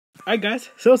Alright guys,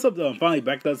 so what's up though? I'm finally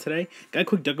back though today. Got a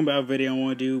quick DragonBallZ video I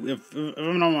want to do. If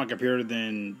I'm not on my computer,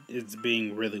 then it's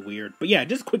being really weird. But yeah,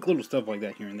 just quick little stuff like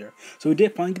that here and there. So we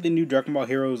did finally get the new DragonBallZ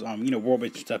Heroes,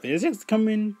 world-based stuff. It's just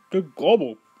coming to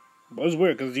global. But it's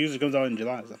weird because it usually comes out in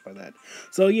July and stuff like that.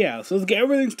 So yeah, so let's get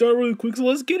everything started really quick. So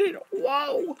let's get it.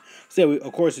 Whoa! So yeah, we,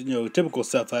 of course, typical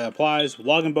stuff that applies.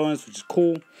 Login bonus, which is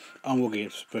cool. We'll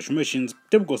get special missions,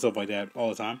 typical stuff like that all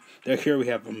the time. There here we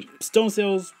have stone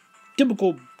sales,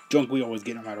 typical junk we always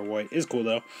get no matter what. It's cool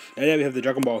though. And then we have the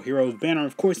DragonBallZ Heroes banner.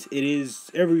 Of course, they're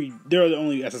the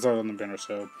only SSRs on the banner,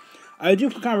 so I do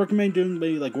kind of recommend doing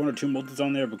maybe like 1 or 2 multis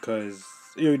on there because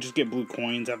you just get blue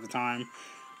coins at the time.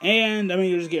 And I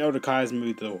mean, you just get Elder Kai's,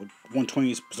 maybe the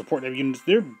 120 support units.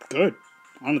 They're good,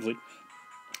 honestly.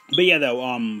 But yeah,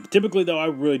 though, typically though, I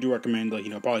really do recommend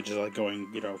probably just like going,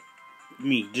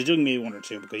 just doing maybe 1 or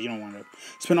 2 because you don't want to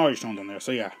spend all your stones on there.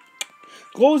 So yeah.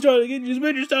 Close trying to get you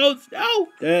spend your stones. No!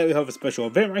 Then we have a special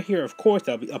event right here, of course,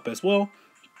 that'll be up as well.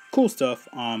 Cool stuff.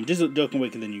 Just Dokkan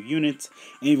Awaken the new units.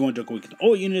 And if you want to Dokkan Awaken the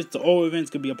old units, the old events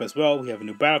could be up as well. We have a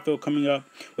new battlefield coming up.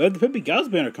 We have the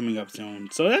DBZ banner coming up soon.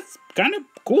 So that's kind of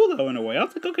cool though in a way. I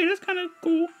was like, okay, that's kind of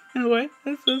cool in a way.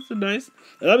 That's nice.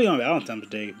 That'll be on Valentine's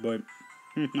Day, but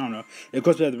I don't know. And of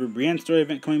course, we have the Brienne story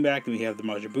event coming back. Then we have the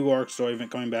Majin Buu arc story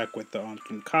event coming back with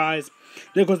the Kai's.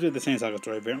 Then of course we have the Saiyan Saga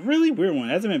story event. Really weird one.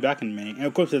 It hasn't been back in a minute. And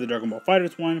of course we have the Dragon Ball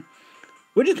FighterZ one,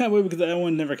 which is kind of weird because that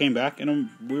one never came back in a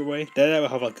weird way. That will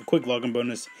have like a quick login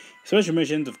bonus, special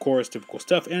missions, of course, typical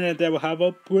stuff, and that will have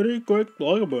a pretty quick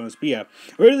login bonus. But yeah,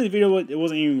 originally the video it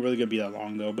wasn't even really gonna be that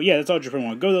long though. But yeah, that's all I just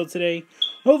want to go though today.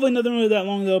 Hopefully nothing really that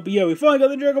long though. But yeah, we finally got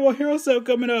the Dragon Ball Hero set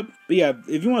coming up. But yeah,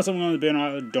 if you want something on the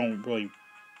banner, it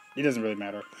doesn't really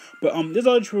matter. But that's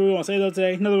all I just really want to say though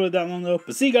today. Nothing really that long though.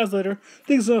 But see you guys later.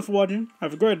 Thanks so much for watching.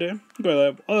 Have a great day. Great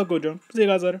life. All that good junk. See you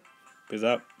guys later. Peace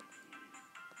out.